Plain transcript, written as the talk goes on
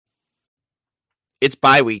It's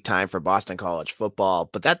bye week time for Boston College football,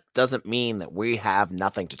 but that doesn't mean that we have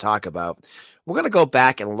nothing to talk about. We're going to go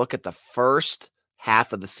back and look at the first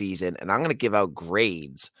half of the season, and I'm going to give out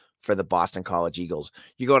grades for the Boston College Eagles.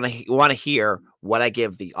 You're going to want to hear what I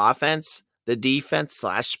give the offense, the defense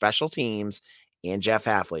 / special teams, and Jeff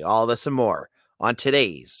Hafley. All this and more on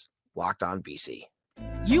today's Locked On BC.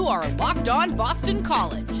 You are Locked On Boston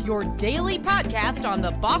College, your daily podcast on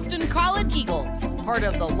the Boston College Eagles, part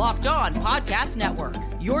of the Locked On Podcast Network,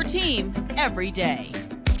 your team every day.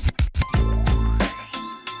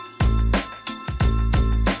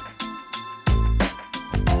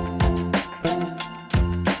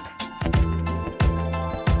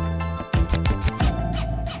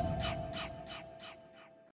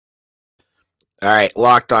 All right,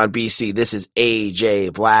 Locked On BC. This is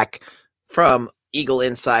AJ Black from Eagle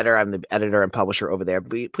Insider. I'm the editor and publisher over there.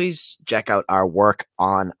 Please check out our work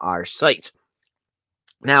on our site.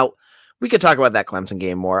 Now, we could talk about that Clemson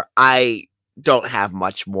game more. I don't have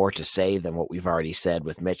much more to say than what we've already said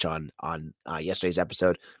with Mitch on yesterday's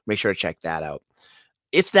episode. Make sure to check that out.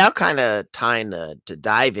 It's now kind of time to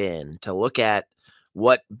dive in, to look at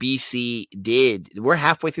what BC did. We're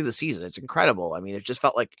halfway through the season. It's incredible. I mean, it just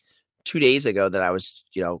felt like 2 days ago that I was,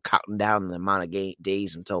 counting down the amount of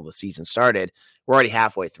days until the season started. We're already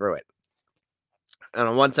halfway through it. And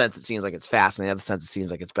in one sense, it seems like it's fast. In the other sense, it seems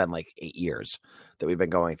like it's been like 8 years that we've been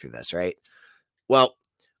going through this, right? Well,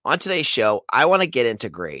 on today's show, I want to get into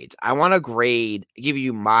grades. I want to give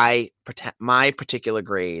you my particular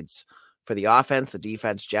grades for the offense, the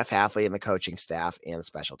defense, Jeff Hafley, and the coaching staff, and the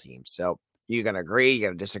special teams. So you're going to agree, you're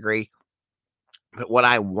going to disagree. But what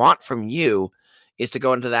I want from you is to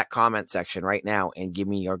go into that comment section right now and give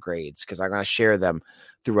me your grades, because I'm going to share them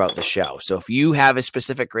throughout the show. So if you have a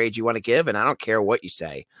specific grade you want to give, and I don't care what you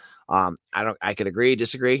say, I could agree,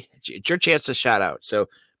 disagree. It's your chance to shout out. So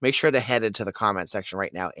make sure to head into the comment section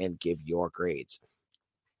right now and give your grades.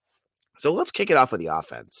 So let's kick it off with the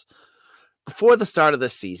offense. Before the start of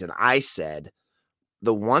this season, I said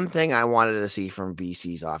the one thing I wanted to see from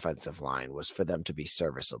BC's offensive line was for them to be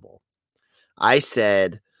serviceable. I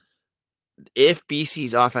said, if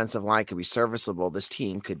BC's offensive line could be serviceable, this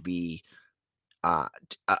team could be a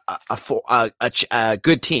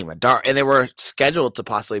good team, and they were scheduled to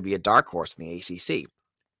possibly be a dark horse in the ACC.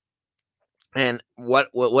 And what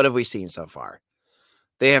have we seen so far?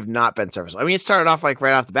 They have not been serviceable. I mean, it started off like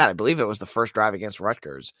right off the bat. I believe it was the first drive against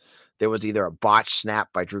Rutgers. There was either a botched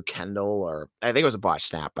snap by Drew Kendall, or I think it was a botched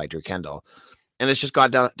snap by Drew Kendall, and it's just gone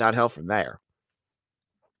downhill from there.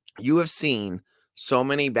 You have seen so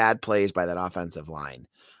many bad plays by that offensive line.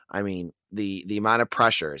 I mean, the amount of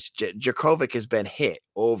pressures. Djokovic has been hit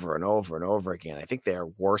over and over and over again. I think they're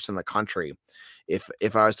worse in the country. If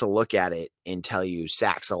I was to look at it and tell you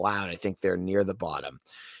sacks allowed, I think they're near the bottom.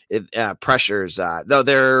 Pressures, though,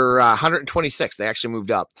 they're 126. They actually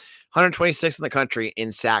moved up. 126 in the country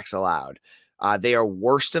in sacks allowed. They are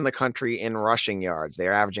worst in the country in rushing yards. They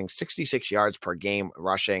are averaging 66 yards per game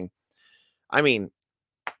rushing. I mean,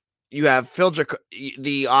 you have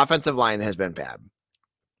the offensive line has been bad.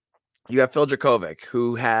 You have Phil Djokovic,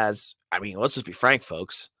 who has, let's just be frank,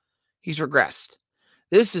 folks, he's regressed.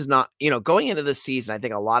 This is not, going into this season, I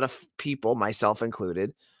think a lot of people, myself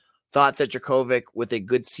included, thought that Djokovic with a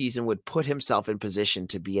good season would put himself in position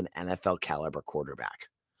to be an NFL caliber quarterback.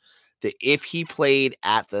 That if he played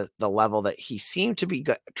at the level that he seemed to be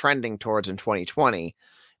trending towards in 2020,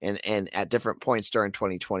 and at different points during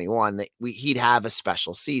 2021, he'd have a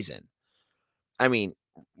special season. I mean,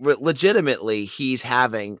 legitimately, he's got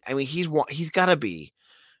to be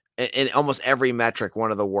in almost every metric one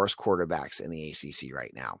of the worst quarterbacks in the ACC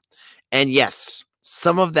right now. And yes,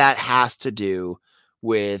 some of that has to do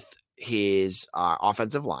with his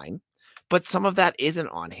offensive line, but some of that isn't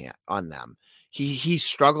on them. He's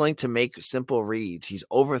struggling to make simple reads. He's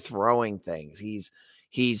overthrowing things. He's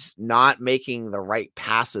not making the right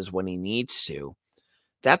passes when he needs to.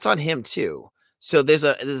 That's on him too. So there's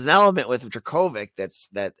an element with Djokovic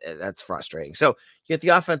that's frustrating. So you get the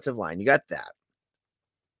offensive line, you got that.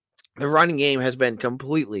 The running game has been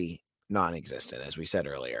completely non-existent, as we said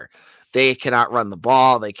earlier. They cannot run the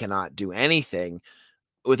ball. They cannot do anything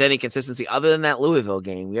with any consistency other than that Louisville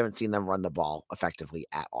game. We haven't seen them run the ball effectively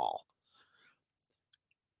at all.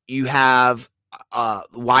 You have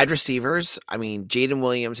wide receivers. I mean, Jaden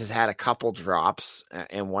Williams has had a couple drops,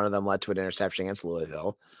 and one of them led to an interception against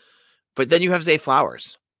Louisville. But then you have Zay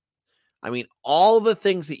Flowers. I mean, all the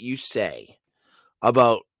things that you say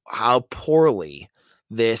about how poorly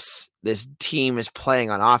this team is playing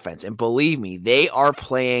on offense, and believe me, they are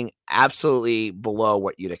playing absolutely below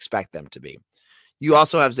what you'd expect them to be. You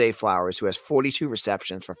also have Zay Flowers, who has 42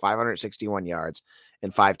 receptions for 561 yards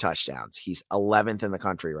and 5 touchdowns. He's 11th in the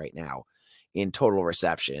country right now in total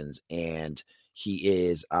receptions, and he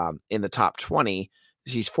is in the top 20.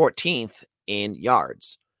 He's 14th in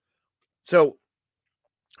yards. So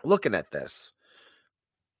looking at this,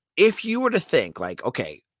 if you were to think like,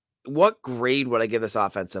 okay, what grade would I give this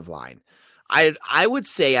offensive line? I would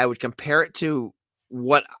say I would compare it to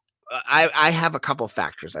what I have a couple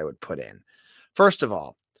factors I would put in. First of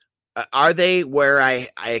all, are they where I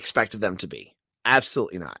expected them to be?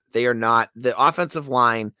 Absolutely not. They are not. The offensive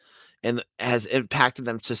line and has impacted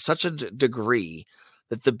them to such a degree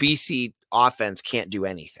that the BC offense can't do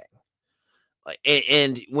anything.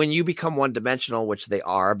 And when you become one-dimensional, which they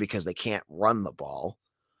are because they can't run the ball,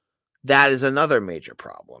 that is another major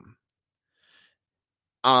problem.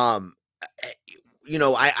 There's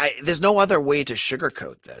no other way to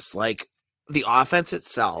sugarcoat this. Like, the offense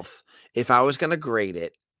itself, if I was going to grade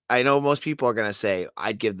it, I know most people are going to say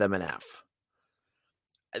I'd give them an F.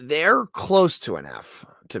 They're close to an F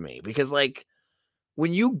to me because, like,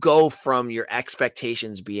 when you go from your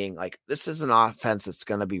expectations being like, this is an offense that's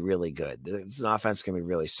going to be really good, this is an offense that's going to be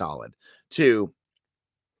really solid, to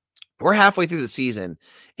we're halfway through the season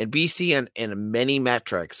and BC in many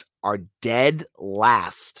metrics are dead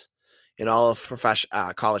last in all of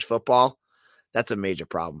college football, that's a major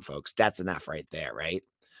problem, folks. That's an F right there, right?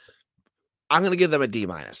 I'm going to give them a D-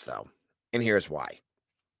 though, and here's why.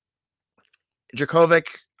 Jurkovec,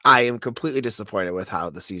 I am completely disappointed with how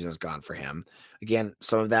the season has gone for him. Again,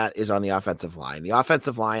 some of that is on the offensive line. The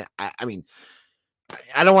offensive line, I mean,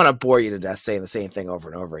 I don't want to bore you to death saying the same thing over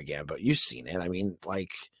and over again, but you've seen it. I mean,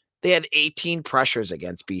 like, they had 18 pressures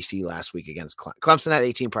against BC last week against Clemson had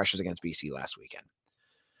 18 pressures against BC last weekend.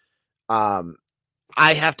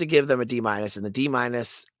 I have to give them a D-, and the D-,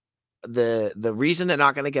 the reason they're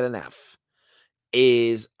not going to get an F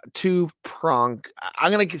is two-pronged.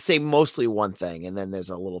 I'm going to say mostly one thing, and then there's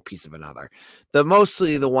a little piece of another.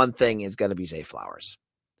 Mostly the one thing is going to be Zay Flowers.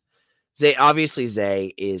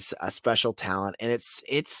 Zay is a special talent, and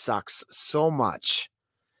it sucks so much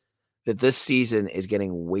that this season is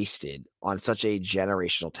getting wasted on such a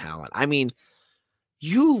generational talent. I mean,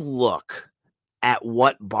 you look at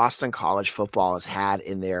what Boston College football has had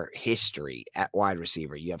in their history at wide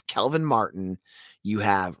receiver. You have Kelvin Martin, you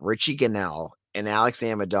have Richie Gunnell and Alex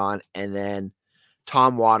Amadon, and then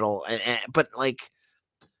Tom Waddle. But like,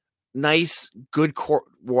 nice, good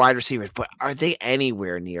wide receivers, but are they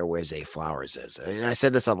anywhere near where Zay Flowers is? And I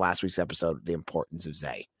said this on last week's episode, the importance of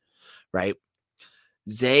Zay, right?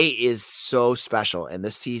 Zay is so special. And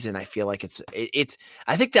this season, I feel like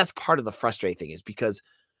I think that's part of the frustrating thing is because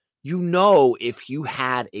if you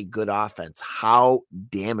had a good offense, how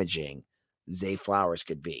damaging Zay Flowers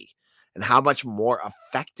could be and how much more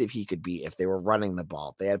effective he could be if they were running the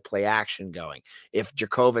ball, if they had play action going, if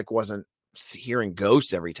Jurkovec wasn't hearing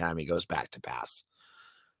ghosts every time he goes back to pass.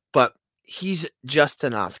 But he's just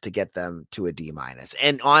enough to get them to a D-.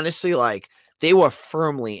 And honestly, like, they were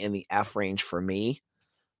firmly in the F range for me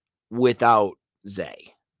without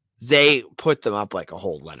Zay. Zay put them up like a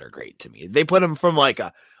whole letter grade to me. They put him from like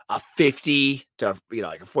a 50 to,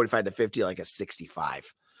 like a 45 to 50, like a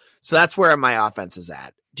 65. So that's where my offense is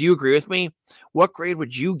at. Do you agree with me? What grade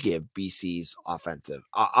would you give BC's offense?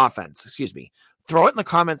 Throw it in the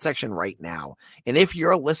comment section right now. And if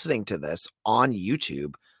you're listening to this on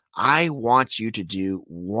YouTube, I want you to do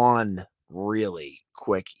one really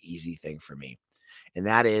quick, easy thing for me. And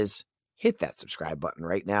that is hit that subscribe button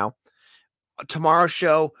right now. Tomorrow's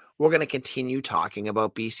show, we're going to continue talking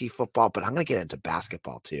about BC football, but I'm going to get into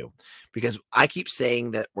basketball too, because I keep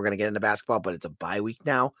saying that we're going to get into basketball, but it's a bye week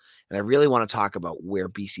now. And I really want to talk about where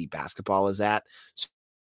BC basketball is at. So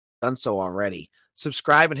done so already.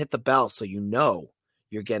 Subscribe and hit the bell so you know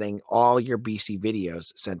you're getting all your BC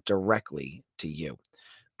videos sent directly to you.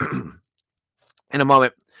 In a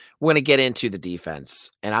moment, we're going to get into the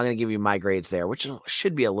defense, and I'm going to give you my grades there, which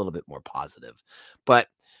should be a little bit more positive. But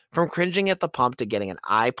from cringing at the pump to getting an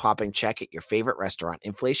eye-popping check at your favorite restaurant,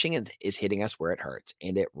 inflation is hitting us where it hurts,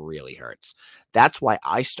 and it really hurts. That's why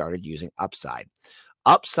I started using Upside.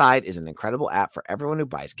 Upside is an incredible app for everyone who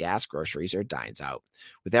buys gas, groceries, or dines out.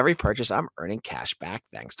 With every purchase, I'm earning cash back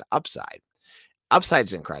thanks to Upside.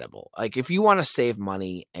 Upside's incredible. Like, if you want to save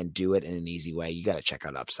money and do it in an easy way, you got to check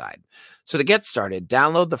out Upside. So to get started,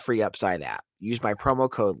 download the free Upside app. Use my promo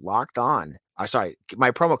code LOCKED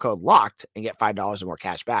and get $5 or more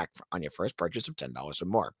cash back on your first purchase of $10 or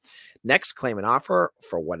more. Next, claim an offer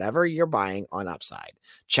for whatever you're buying on Upside.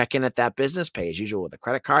 Check in at that business pay as usual with a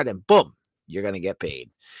credit card, and boom, you're going to get paid.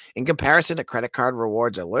 In comparison to credit card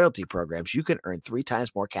rewards or loyalty programs, you can earn 3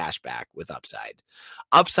 times more cash back with Upside.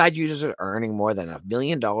 Upside users are earning more than $1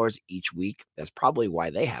 million each week. That's probably why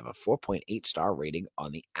they have a 4.8 star rating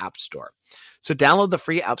on the App Store. So download the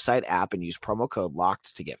free Upside app and use promo code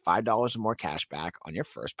LOCKED to get $5 or more cash back on your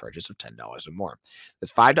first purchase of $10 or more.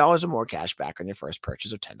 That's $5 or more cash back on your first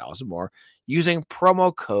purchase of $10 or more using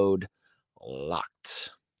promo code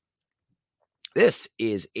LOCKED. This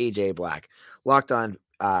is AJ Black, Locked On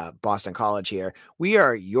Boston College here. We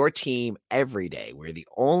are your team every day. We're the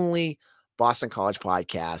only Boston College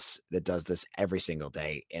podcast that does this every single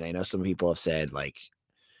day. And I know some people have said, like,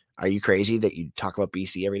 are you crazy that you talk about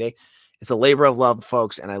BC every day? It's a labor of love,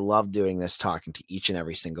 folks, and I love doing this, talking to each and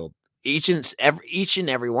every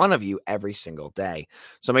one of you every single day.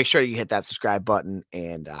 So make sure you hit that subscribe button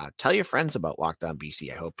and tell your friends about Locked On BC.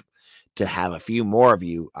 I hope to have a few more of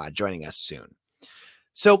you joining us soon.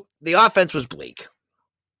 So the offense was bleak.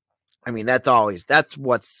 I mean, that's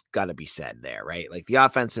what's got to be said there, right? Like, the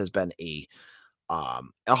offense has been a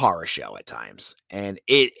horror show at times, and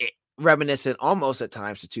it reminiscent almost at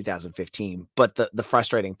times to 2015. But the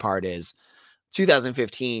frustrating part is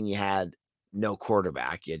 2015, you had no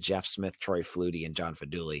quarterback. You had Jeff Smith, Troy Flutie, and John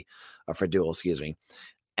Fadul, excuse me.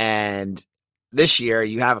 And this year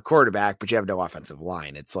you have a quarterback, but you have no offensive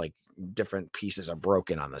line. It's like different pieces are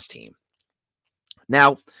broken on this team.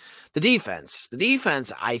 Now, the defense,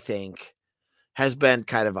 I think, has been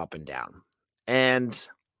kind of up and down. And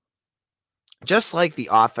just like the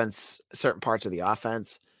offense, certain parts of the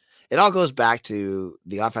offense, it all goes back to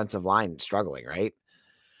the offensive line struggling, right?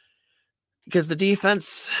 Because the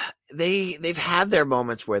defense, they've had their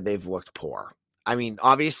moments where they've looked poor. I mean,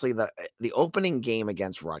 obviously the opening game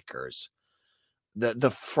against Rutgers,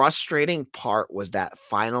 the frustrating part was that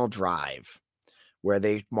final drive where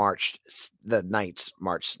the Knights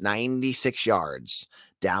marched 96 yards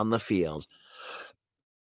down the field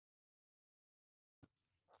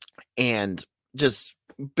and just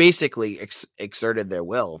basically exerted their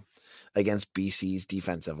will against BC's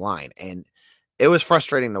defensive line. And it was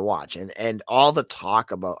frustrating to watch. And all the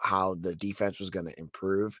talk about how the defense was going to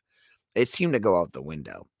improve, it seemed to go out the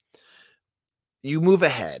window. You move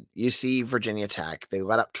ahead. You see Virginia Tech. They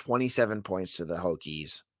let up 27 points to the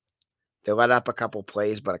Hokies. They let up a couple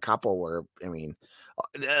plays, but a couple were, I mean,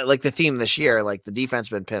 like the theme this year, like the defense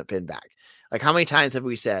been pinned back. Like, how many times have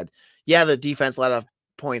we said, yeah, the defense let up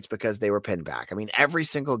points because they were pinned back? I mean, every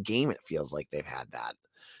single game it feels like they've had that.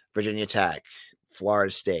 Virginia Tech,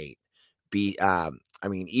 Florida State, even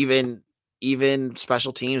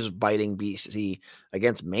special teams biting BC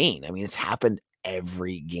against Maine. I mean, it's happened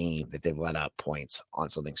every game that they've let up points on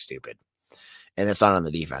something stupid. And it's not on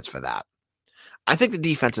the defense for that. I think the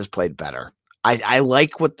defense has played better. I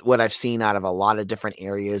like what I've seen out of a lot of different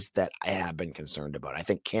areas that I have been concerned about. I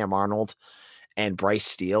think Cam Arnold and Bryce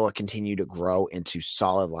Steele continue to grow into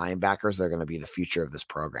solid linebackers. They're going to be the future of this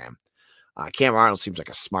program. Cam Arnold seems like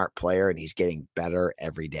a smart player, and he's getting better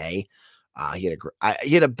every day. He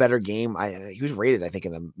had a better game. He was rated, I think,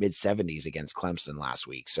 in the mid-70s against Clemson last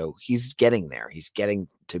week. So he's getting there. He's getting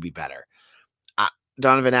to be better.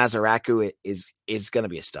 Donovan Azaraku is going to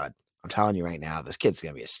be a stud. I'm telling you right now, this kid's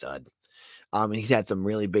going to be a stud. And he's had some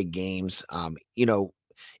really big games.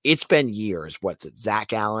 It's been years. What's it,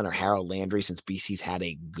 Zach Allen or Harold Landry, since BC's had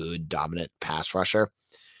a good dominant pass rusher.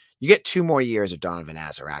 You get 2 more years of Donovan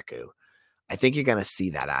Azaraku. I think you're going to see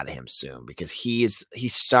that out of him soon, because he's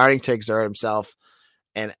starting to exert himself.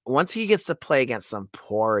 And once he gets to play against some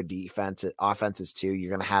poor offenses too, you're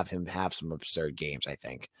going to have him have some absurd games, I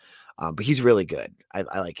think. But he's really good. I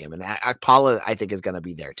like him. And Akpala, I think, is going to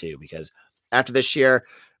be there too, because after this year,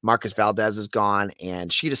 Marcus Valdez is gone,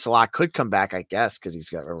 and Sheeta Salah could come back, I guess, because he's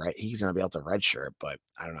going to be able to redshirt, but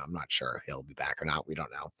I don't know. I'm not sure he'll be back or not. We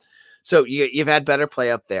don't know. So you've had better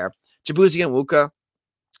play up there. Chibuzi Onwuka,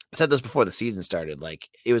 I said this before the season started, like,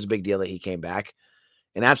 it was a big deal that he came back.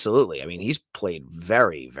 And absolutely, I mean, he's played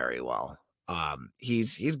very, very well.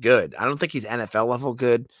 He's good. I don't think he's NFL level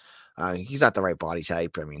good. He's not the right body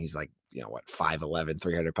type. I mean, he's like, 5'11",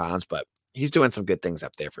 300 pounds, but he's doing some good things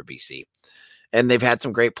up there for BC. And they've had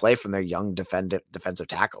some great play from their young defensive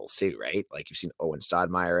tackles too, right? Like, you've seen Owen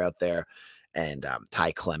Stodmeyer out there and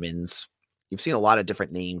Ty Clemens. You've seen a lot of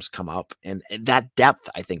different names come up, and that depth,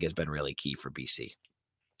 I think, has been really key for BC.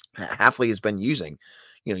 Hafley has been using,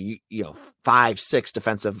 5, 6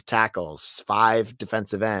 defensive tackles, 5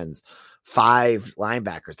 defensive ends, 5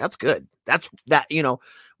 linebackers. That's good.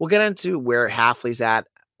 We'll get into where Hafley's at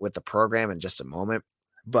with the program in just a moment.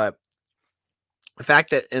 But the fact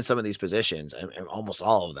that in some of these positions, and almost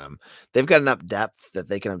all of them, they've got enough depth that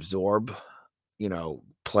they can absorb,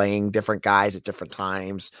 playing different guys at different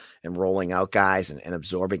times and rolling out guys and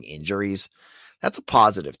absorbing injuries. That's a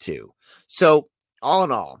positive too. So all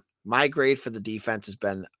in all, my grade for the defense has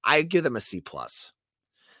been, I give them a C+.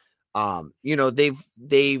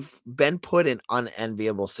 They've been put in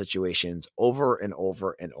unenviable situations over and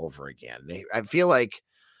over and over again. I feel like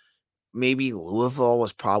maybe Louisville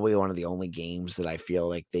was probably one of the only games that I feel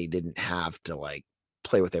like they didn't have to like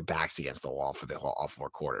play with their backs against the wall for all 4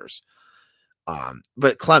 quarters.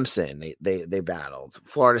 But Clemson, they battled.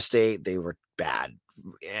 Florida State, they were bad.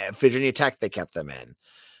 Virginia Tech, they kept them in.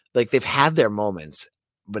 Like they've had their moments,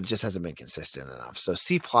 but it just hasn't been consistent enough. So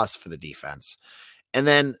C+ for the defense. And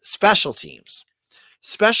then special teams.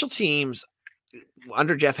 Special teams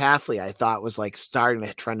under Jeff Hafley, I thought was like starting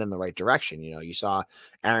to trend in the right direction. You saw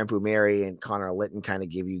Aaron Boumeri and Connor Litton kind of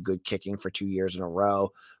give you good kicking for 2 years in a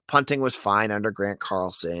row. Punting was fine under Grant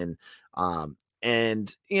Carlson.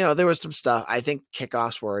 And there was some stuff. I think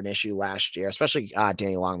kickoffs were an issue last year, especially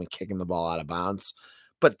Danny Longman kicking the ball out of bounds.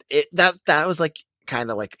 But that was like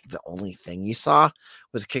kind of like the only thing you saw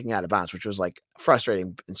was kicking out of bounds, which was like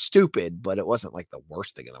frustrating and stupid, but it wasn't like the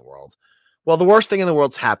worst thing in the world. Well, the worst thing in the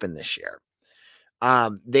world's happened this year.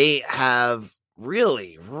 They have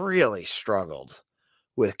really, really struggled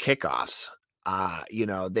with kickoffs.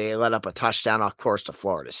 They let up a touchdown, of course, to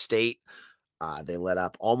Florida State. They let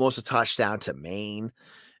up almost a touchdown to Maine.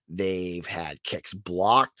 They've had kicks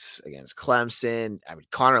blocked against Clemson. I mean,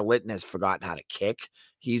 Connor Litton has forgotten how to kick.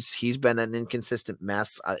 He's been an inconsistent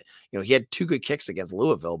mess. He had 2 good kicks against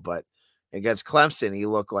Louisville, but against Clemson, he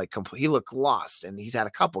looked lost, and he's had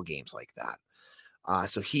a couple games like that.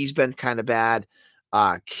 So he's been kind of bad.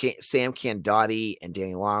 Sam Candotti and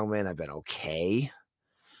Danny Longman have been okay.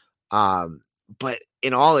 But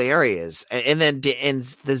in all areas, and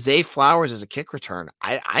the Zay Flowers as a kick return,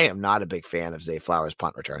 I am not a big fan of Zay Flowers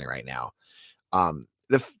punt returning right now.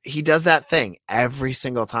 He does that thing every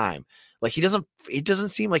single time. Like it doesn't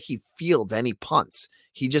seem like he fields any punts.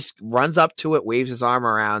 He just runs up to it, waves his arm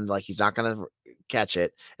around like he's not going to catch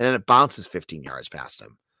it, and then it bounces 15 yards past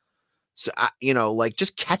him. So,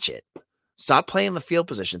 just catch it. Stop playing the field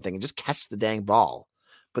position thing and just catch the dang ball.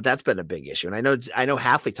 But that's been a big issue. And I know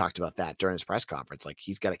Hafley talked about that during his press conference. Like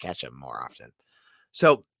he's got to catch him more often.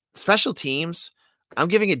 So special teams, I'm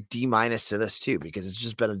giving a D- to this too, because it's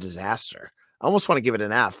just been a disaster. I almost want to give it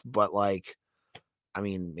an F, but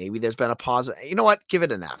maybe there's been a pause. You know what? Give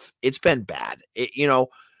it an F. It's been bad.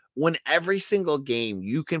 When every single game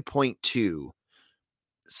you can point to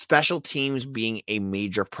special teams being a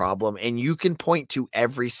major problem, and you can point to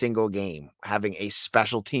every single game having a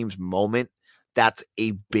special teams moment, that's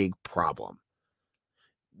a big problem.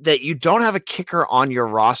 That you don't have a kicker on your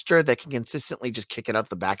roster that can consistently just kick it out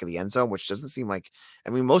the back of the end zone, which doesn't seem like,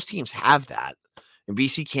 most teams have that, and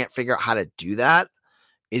BC can't figure out how to do that,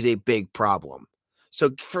 is a big problem.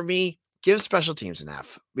 So for me, give special teams an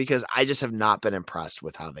F, because I just have not been impressed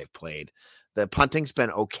with how they've played. The punting's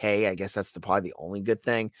been okay. I guess that's probably the only good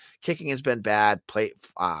thing. Kicking has been bad. Place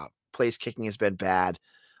kicking has been bad.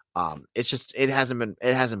 It hasn't been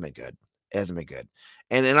good. It hasn't been good.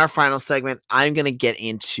 And in our final segment, I'm going to get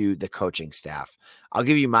into the coaching staff. I'll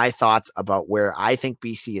give you my thoughts about where I think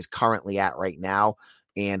BC is currently at right now,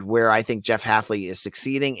 and where I think Jeff Hafley is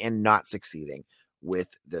succeeding and not succeeding with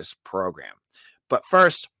this program. But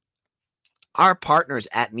first, our partners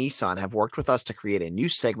at Nissan have worked with us to create a new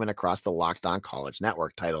segment across the Locked On College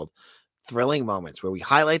Network titled Thrilling Moments, where we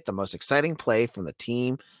highlight the most exciting play from the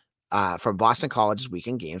team from Boston College's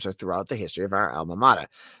weekend games or throughout the history of our alma mater.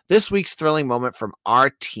 This week's thrilling moment from our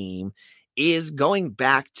team is going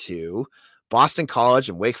back to Boston College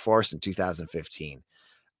and Wake Forest in 2015.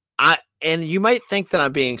 And you might think that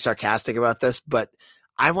I'm being sarcastic about this, but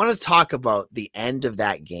I want to talk about the end of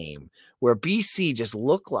that game where BC just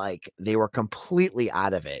looked like they were completely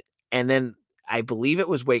out of it. And then I believe it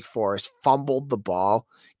was Wake Forest fumbled the ball,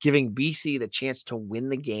 giving BC the chance to win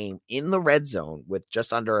the game in the red zone with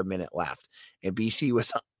just under a minute left. And BC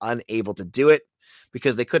was unable to do it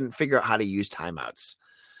because they couldn't figure out how to use timeouts.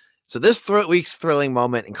 So this week's thrilling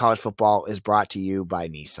moment in college football is brought to you by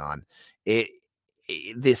Nissan.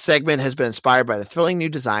 This segment has been inspired by the thrilling new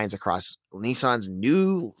designs across Nissan's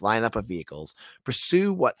new lineup of vehicles.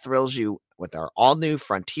 Pursue what thrills you with our all-new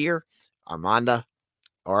Frontier, Armada,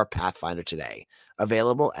 or Pathfinder today.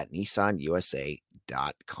 Available at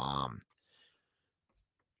nissanusa.com.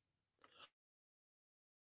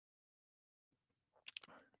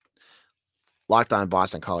 Locked On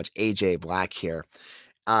Boston College, AJ Black here.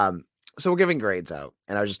 So we're giving grades out,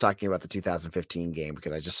 and I was just talking about the 2015 game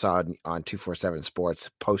because I just saw it on 247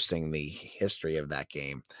 Sports posting the history of that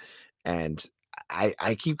game. And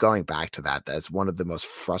I keep going back to that. That's one of the most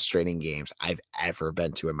frustrating games I've ever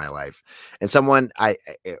been to in my life. And someone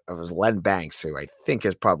it was Len Banks, who I think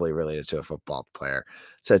is probably related to a football player,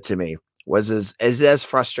 said to me, is as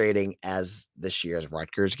frustrating as this year's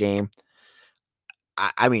Rutgers game.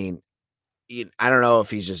 I mean, I don't know if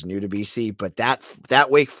he's just new to BC, but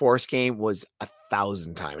that Wake Forest game was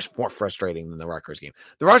 1,000 times more frustrating than the Rutgers game.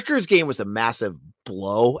 The Rutgers game was a massive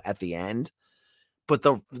blow at the end, but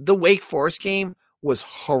the Wake Forest game was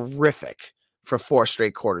horrific for 4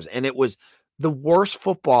 straight quarters, and it was the worst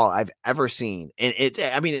football I've ever seen. And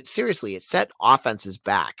it seriously, it set offenses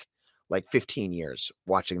back like 15 years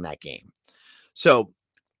watching that game. So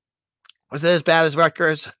was it as bad as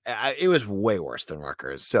Rutgers? It was way worse than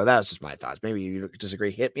Rutgers. So that was just my thoughts. Maybe you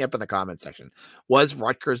disagree. Hit me up in the comment section. Was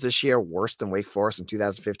Rutgers this year worse than Wake Forest in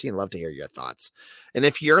 2015? Love to hear your thoughts. And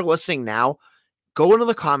if you're listening now, go into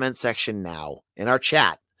the comment section now in our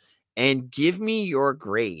chat and give me your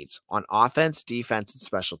grades on offense, defense, and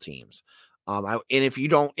special teams. And if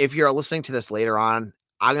you're listening to this later on,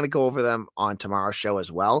 I'm going to go over them on tomorrow's show as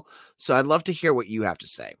well. So I'd love to hear what you have to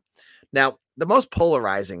say. Now, the most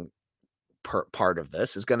polarizing part of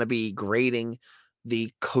this is going to be grading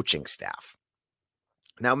the coaching staff.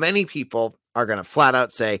 Now, many people are going to flat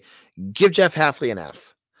out say, give Jeff Hafley an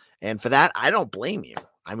F. And for that, I don't blame you.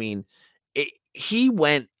 I mean, he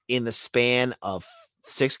went in the span of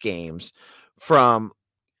 6 games from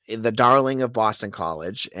the darling of Boston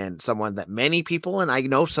College and someone that many people, and I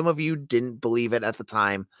know some of you didn't believe it at the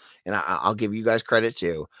time, and I'll give you guys credit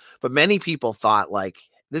too, but many people thought like,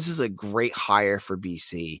 this is a great hire for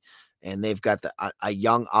BC. And they've got a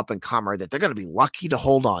young up-and-comer that they're going to be lucky to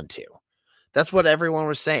hold on to. That's what everyone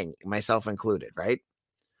was saying, myself included, right?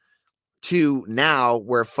 To now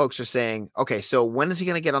where folks are saying, okay, so when is he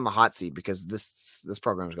going to get on the hot seat? Because this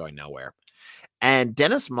program is going nowhere. And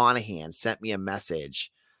Dennis Monahan sent me a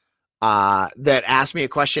message that asked me a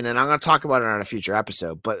question, and I'm going to talk about it on a future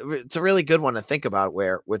episode, but it's a really good one to think about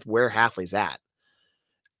where Hafley's at.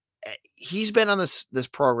 He's been on this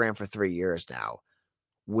program for 3 years now.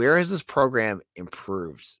 Where has this program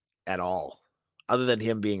improved at all, other than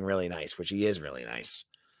him being really nice, which he is really nice?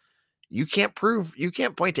 You can't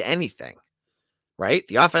point to anything, right?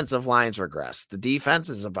 The offensive line's regressed. The defense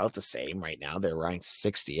is about the same right now. They're ranked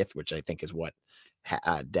 60th, which I think is what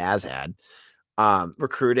Daz had.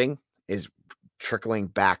 Recruiting is trickling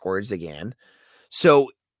backwards again.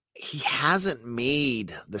 So he hasn't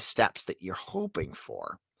made the steps that you're hoping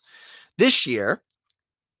for. This year,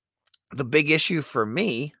 the big issue for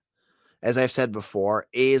me, as I've said before,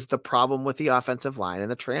 is the problem with the offensive line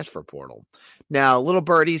and the transfer portal. Now, little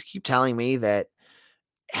birdies keep telling me that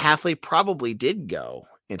Hafley probably did go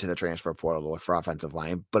into the transfer portal to look for offensive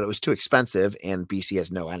line, but it was too expensive, and BC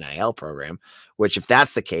has no NIL program, which if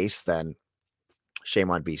that's the case, then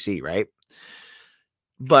shame on BC, right?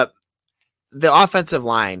 But the offensive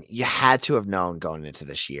line, you had to have known going into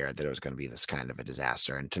this year that it was going to be this kind of a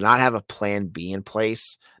disaster, and to not have a plan B in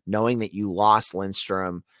place, knowing that you lost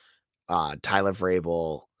Lindstrom, Tyler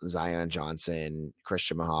Vrabel, Zion Johnson,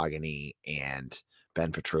 Christian Mahogany, and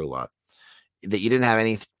Ben Petrula, that you didn't have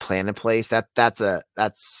any plan in place.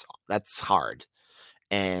 That's hard.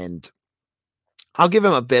 And I'll give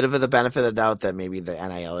him a bit of the benefit of the doubt that maybe the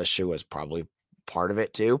NIL issue was probably part of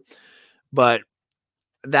it too, but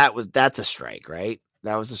that's a strike, right?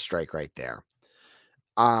 That was a strike right there.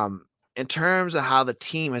 In terms of how the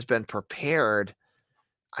team has been prepared,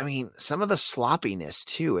 I mean, some of the sloppiness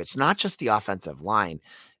too. It's not just the offensive line.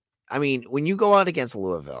 I mean, when you go out against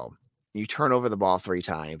Louisville, you turn over the ball 3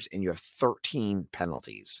 times and you have 13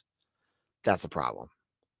 penalties. That's a problem.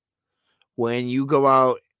 When you go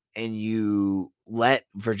out and you let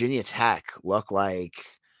Virginia Tech look like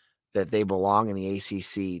that they belong in the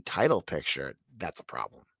ACC title picture, that's a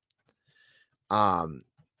problem.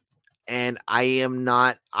 And I don't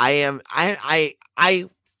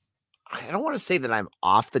want to say that I'm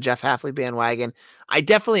off the Jeff Hafley bandwagon. I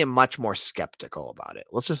definitely am much more skeptical about it.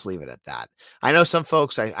 Let's just leave it at that. I know some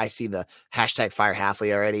folks, I see the hashtag fire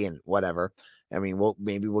Hafley already and whatever. I mean,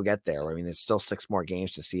 maybe we'll get there. I mean, there's still 6 more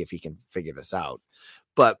games to see if he can figure this out.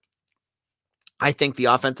 But I think the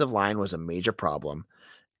offensive line was a major problem.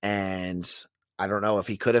 And I don't know if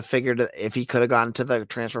he could have gone to the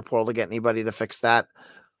transfer portal to get anybody to fix that.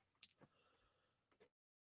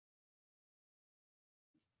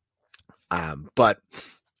 But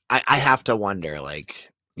I have to wonder, like,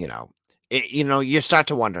 you start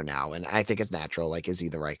to wonder now, and I think it's natural. Like, is he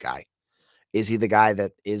the right guy? Is he the guy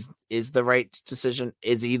that is the right decision?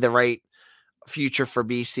 Is he the right future for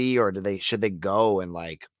BC, or should they go and,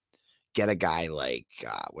 like, get a guy like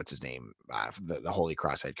what's his name, the Holy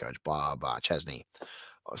Cross head coach Bob Chesney,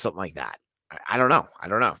 or something like that. I don't know.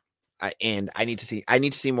 And I need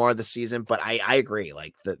to see more of the season. But I agree.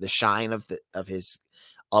 Like the shine of his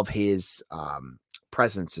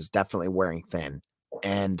presence is definitely wearing thin,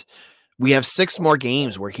 and we have 6 more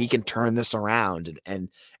games where he can turn this around and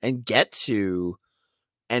get to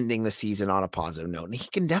ending the season on a positive note. And he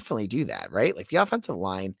can definitely do that, right? Like the offensive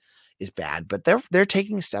line is bad, but they're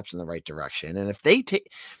taking steps in the right direction. And if they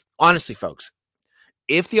honestly, folks,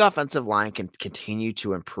 if the offensive line can continue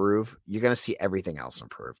to improve, you're going to see everything else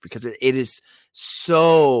improve, because it is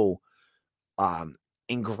so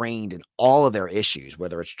ingrained in all of their issues,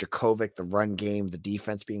 whether it's Djokovic, the run game, the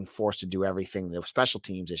defense being forced to do everything. The special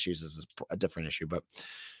teams issues is a different issue, but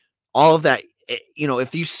all of that,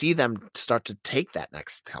 if you see them start to take that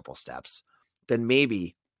next couple steps, then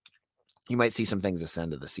maybe you might see some things this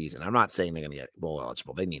end of the season. I'm not saying they're going to get bowl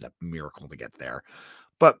eligible. They need a miracle to get there,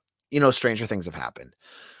 but stranger things have happened.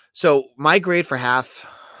 So my grade for half,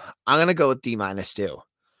 I'm going to go with D- too.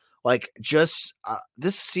 Like, just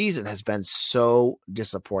this season has been so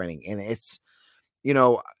disappointing. And it's,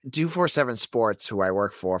 247 Sports, who I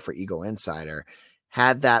work for Eagle Insider,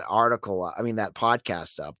 had that article, that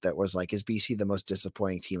podcast up that was like, is BC the most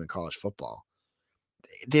disappointing team in college football?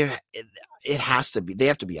 It has to be. They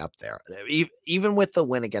have to be up there. Even with the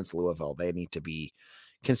win against Louisville, they need to be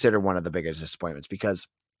considered one of the biggest disappointments, because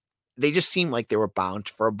they just seem like they were bound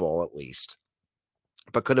for a bowl at least,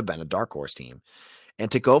 but could have been a dark horse team. And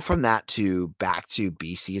to go from that to back to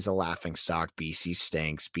BC is a laughing stock, BC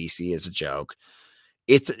stinks, BC is a joke,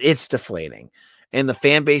 it's deflating. And the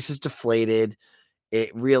fan base is deflated.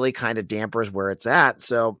 It really kind of dampers where it's at.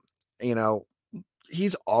 So,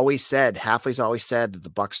 Hafley's always said that the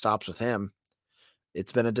buck stops with him.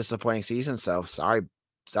 It's been a disappointing season. So sorry,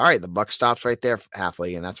 the buck stops right there,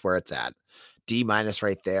 Hafley, and that's where it's at. D-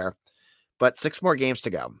 right there. But 6 more games to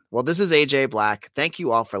go. Well, this is AJ Black. Thank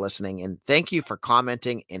you all for listening, and thank you for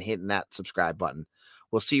commenting and hitting that subscribe button.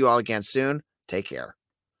 We'll see you all again soon. Take care.